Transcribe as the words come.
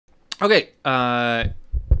Okay,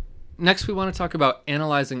 next we want to talk about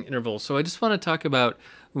analyzing intervals. So I just want to talk about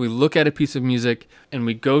we look at a piece of music and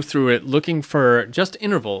we go through it looking for just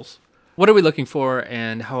intervals. What are we looking for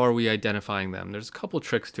and how are we identifying them? There's a couple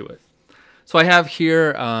tricks to it. So I have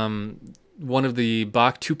here one of the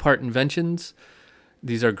Bach two-part inventions.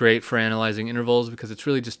 These are great for analyzing intervals because it's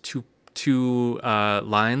really just two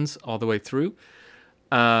lines all the way through.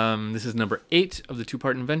 This is number 8 of the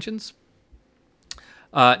two-part inventions.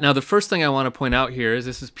 Now, the first thing I want to point out here is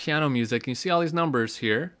this is piano music. You see all these numbers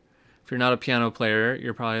here. If you're not a piano player,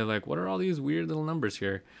 you're probably like, what are all these weird little numbers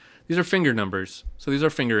here? These are finger numbers. So these are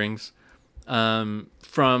fingerings.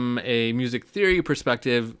 From a music theory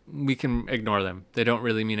perspective, we can ignore them. They don't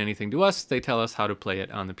really mean anything to us. They tell us how to play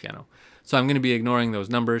it on the piano. So I'm going to be ignoring those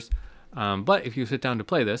numbers. But if you sit down to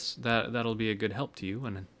play this, that'll be a good help to you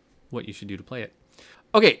and what you should do to play it.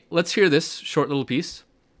 Okay, let's hear this short little piece.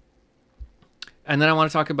 And then I want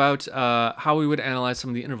to talk about how we would analyze some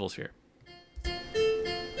of the intervals here.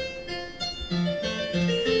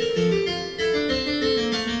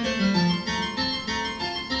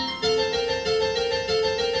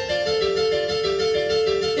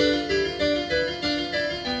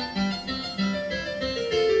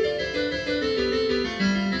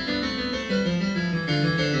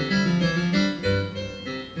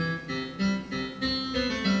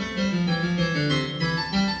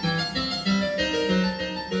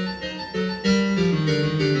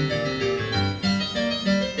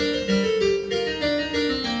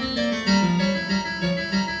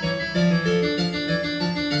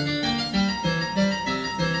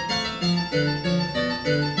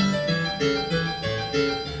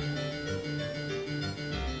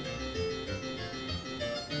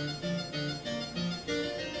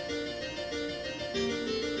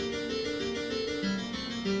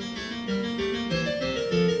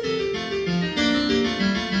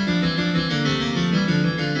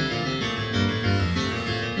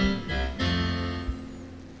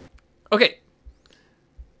 Okay,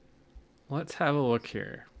 let's have a look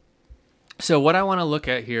here. So what I want to look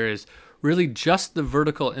at here is really just the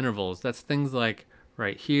vertical intervals. That's things like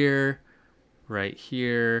right here,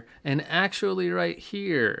 and actually right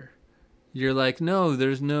here. You're like, no,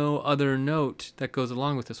 there's no other note that goes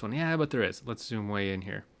along with this one. Yeah, but there is. Let's zoom way in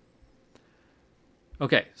here.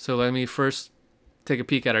 Okay, so let me first take a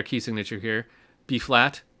peek at our key signature here. B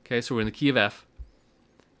flat. Okay, so we're in the key of F.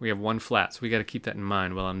 We have one flat, so we got to keep that in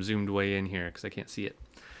mind while I'm zoomed way in here because I can't see it.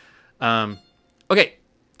 Okay,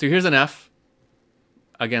 so here's an F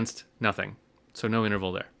against nothing, so no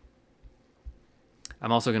interval there.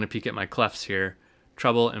 I'm also going to peek at my clefs here,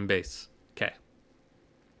 treble and bass. Okay.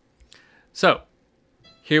 So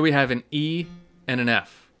here we have an E and an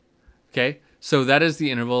F. Okay, so that is the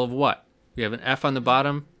interval of what? We have an F on the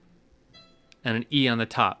bottom and an E on the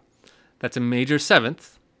top. That's a major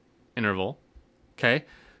seventh interval. Okay.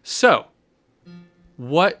 So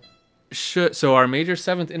so our major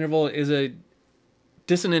seventh interval is a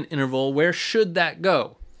dissonant interval. Where should that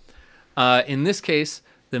go? In this case,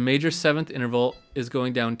 the major seventh interval is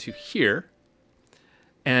going down to here.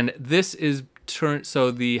 And this is so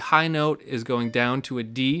the high note is going down to a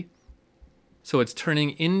D. So it's turning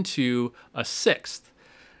into a sixth.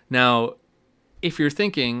 Now, if you're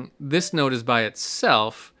thinking this note is by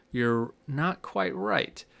itself, you're not quite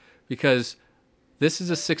right, because this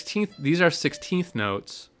is a 16th, these are 16th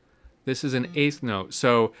notes. This is an 8th note.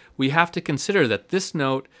 So we have to consider that this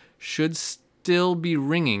note should still be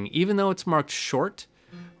ringing. Even though it's marked short,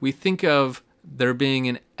 we think of there being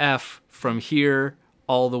an F from here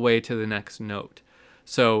all the way to the next note.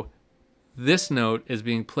 So this note is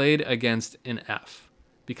being played against an F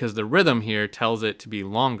because the rhythm here tells it to be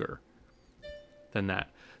longer than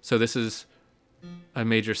that. So this is a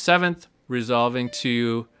major seventh resolving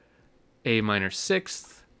to a minor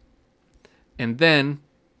sixth, and then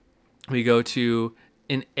we go to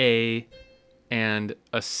an A and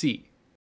a C.